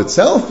to help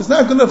itself. It's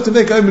not good enough to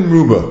make Ayman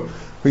Ruba.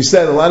 We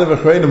said a lot of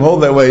Achrayim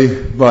hold that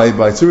way by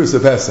Tzuras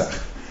of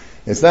Pesach.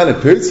 It's not a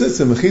pirtza, it's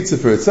a mechitza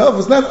for itself.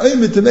 It's not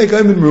Ayman to make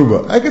Ayman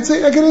Ruba. I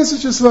can answer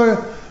just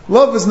svara.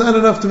 Love is not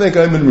enough to make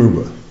Ayman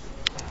Ruba.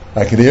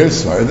 I can hear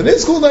svara that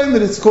it's called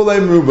Ayman, it's called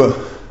Ayman Ruba.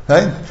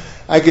 Right?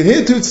 I can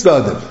hear two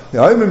tzdadim. The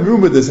Ayman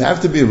Ruba does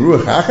have to be a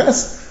ruach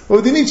achas,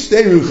 or do you need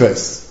shtei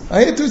ruchas?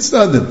 I hear two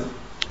tzdadim.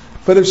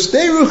 But if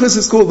shtei ruchas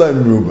is called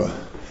Ayman Ruba,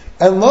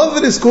 and love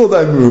it is called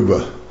Ayman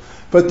Ruba,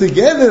 but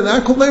together they're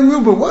not called Ayman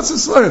Ruba, what's the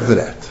svara for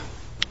that?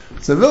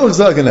 So Vilch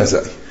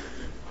Zaganazai.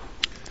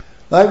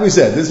 Like we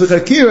said, this is a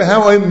chakira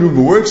how Ayman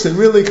Ruba works, and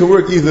really can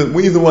work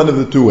either one of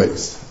the two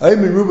ways.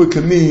 Ayman Ruba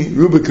can be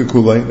Ruba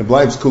Kakulay, the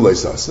blibes Kulay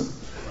Sasa.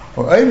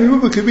 Or Ayman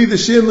Ruba could be the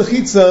Shir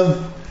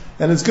Mechitza,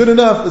 and it's good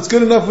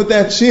enough with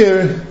that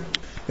Shir.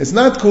 It's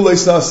not Kulay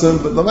Sasa,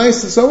 but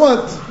Lamaisa, so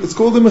what? It's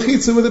called a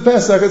Mechitza with a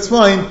Pesach, it's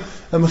fine.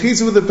 A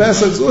Mechitza with a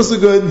Pesach is also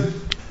good,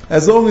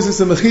 as long as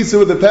it's a Mechitza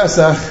with a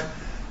Pesach,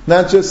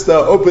 not just an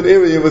open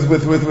area with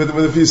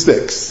a few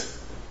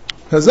sticks.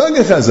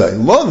 Chazagah Chazai,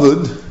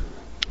 Lavud,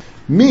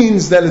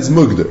 means that it's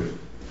mugder.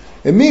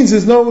 It means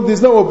there's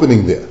no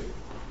opening there.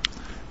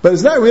 But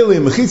it's not really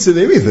a mechitza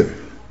there either.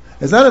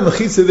 It's not a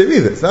mechitza there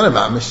either. It's not a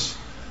mamish.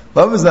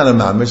 Love is not a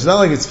mamish. It's not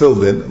like it's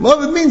filled in.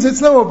 Love, it means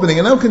it's no opening,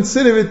 and I don't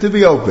consider it to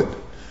be open.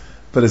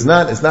 But it's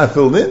not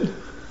filled in.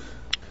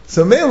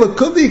 So Mela,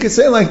 could be, you could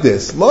say like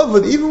this.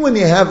 Love, even when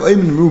you have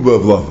Ayman Ruba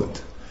of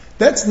Love,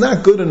 that's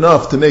not good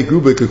enough to make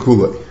Ruba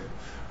Kakulay.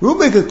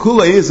 Ruba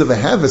Kakulay is if I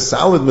have a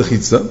solid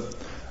mechitza,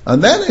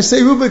 and then I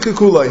say Ruba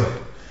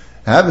Kakulay.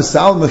 I have a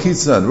solid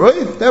mechitza on,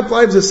 right? That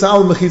blives a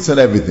solid mechitza on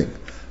everything.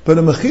 But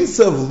a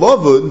mechitza of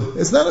Lavud,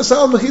 it's not a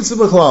solid mechitza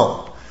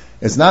b'chlal.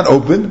 It's not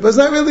open, but it's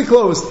not really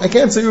closed. I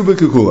can't say Ruba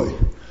Kakulay.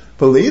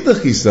 But Le'ida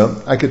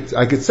Chisa,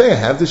 I could say I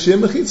have the Shir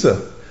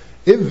mechitza.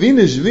 If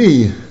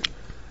Vinishvi,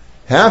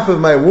 half of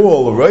my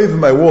wall, or right of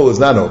my wall is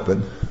not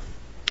open,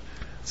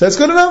 so that's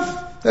good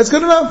enough. That's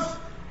good enough.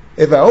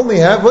 If I only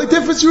have, what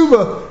difference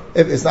Ruba?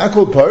 If it's not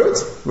called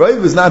Paretz, right?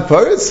 If it's not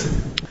Paretz,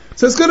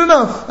 so it's good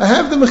enough. I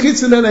have the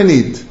mechitza that I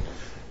need.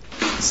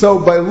 So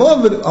by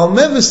Lavud, I'll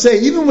never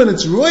say, even when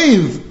it's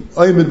Roiv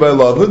Ayman by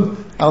Lavud,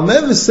 I'll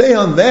never say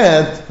on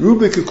that,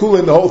 Ruba Kakula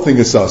and the whole thing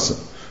is Sasa.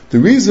 The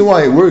reason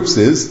why it works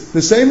is,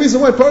 the same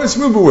reason why Paretz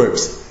Ruba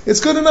works. It's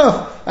good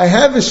enough. I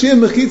have a Shir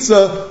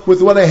Mechitza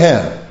with what I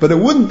have, but it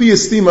wouldn't be a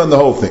steam on the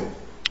whole thing.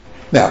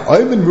 Now,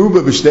 Ayman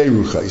Ruba B'shtei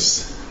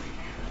Ruchais.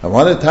 I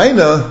want to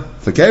taina,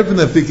 for careful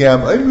and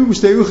fikam, Ayman Ruba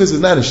B'shtei Ruchais is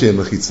not a Shir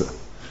Mechitza.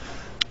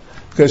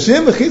 Because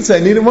Shir Mechitza I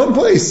need in one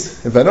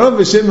place. If I don't have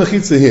a Shir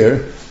Mechitza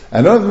here,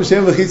 I don't have a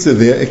Shir Mechitza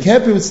there, it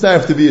can't be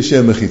mitzvah to be a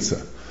Shir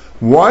Mechitza.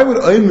 Why would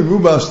Ayman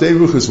Ruba B'shtei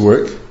Ruchais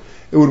work?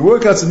 It would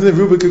work out something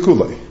Ruba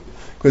Kakulay.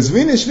 Because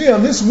Vinishvi,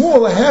 on this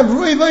wall I have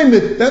Roy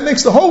Ayman, that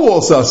makes the whole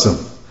wall Sasam.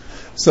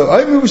 So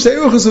Ayman Ruba B'shtei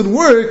Ruchais would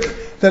work,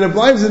 then it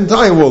blives the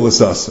entire wall of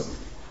Sasam.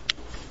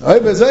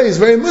 Ayman Azai is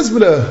very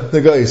mizbada,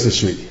 the guy is a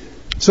Shri.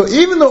 So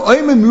even though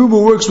Ayman Ruba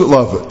works with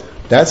Lavud,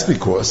 that's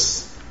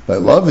because by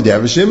Lavud you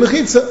have a Shir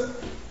Mechitza.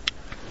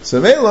 So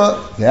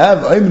Mela, you have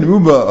Ayman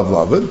Ruba of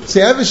Lavud, so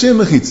you have a Shir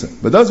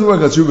Mechitza. But it doesn't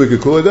work as Ruba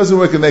Kakula, it doesn't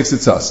work, it makes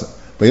it Sasa.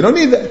 But you don't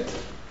need that.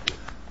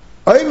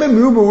 Ayman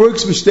Ruba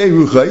works with Shtei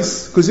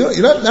Ruchais, because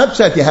you're not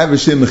pshat you have a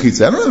Shir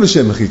Mechitza. I don't have a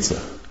Shir Mechitza.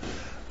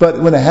 But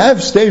when I have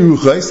shtei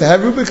ruchos, I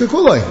have ruba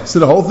kakulai. So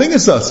the whole thing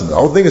is sasim. The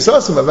whole thing is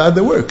sasim. Avad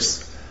that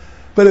works.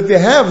 But if you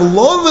have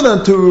loven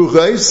on two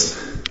ruchos,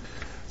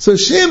 so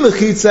shem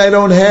mechitza I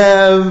don't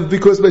have,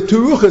 because by two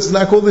ruchos it's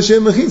not called the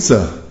shem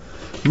mechitza.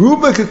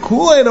 Ruba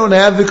kakulai I don't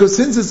have, because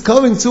since it's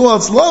coming to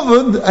us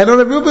loven, I don't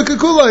have ruba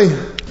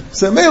kakulai.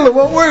 So mele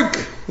won't work.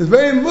 It's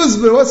very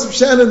musbir. What's the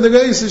pshat the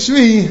Reis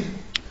Shvi?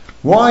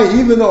 Why,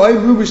 even though Ay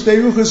Ruba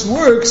Shtei Ruchos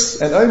works,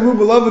 and Ay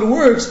Ruba Laved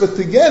works, but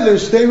together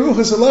Shtei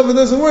Ruchos and Laved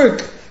doesn't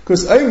work.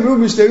 Because Ay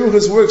Ruba Shtei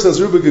Ruchos works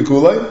as Ruba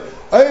Kekulai,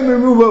 Ay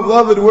Ruba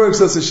Laved works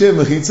as Hashem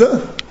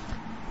Mechitza.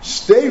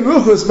 Shtei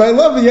Ruchos, by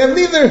Laved, you have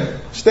neither.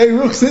 Shtei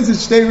Ruchos, since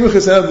it's Shtei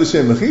Ruchos, I have the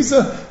Hashem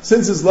Mechitza.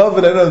 Since it's Laved,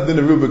 I don't have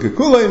the Ruba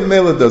Kekulai, and the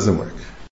Mela doesn't work.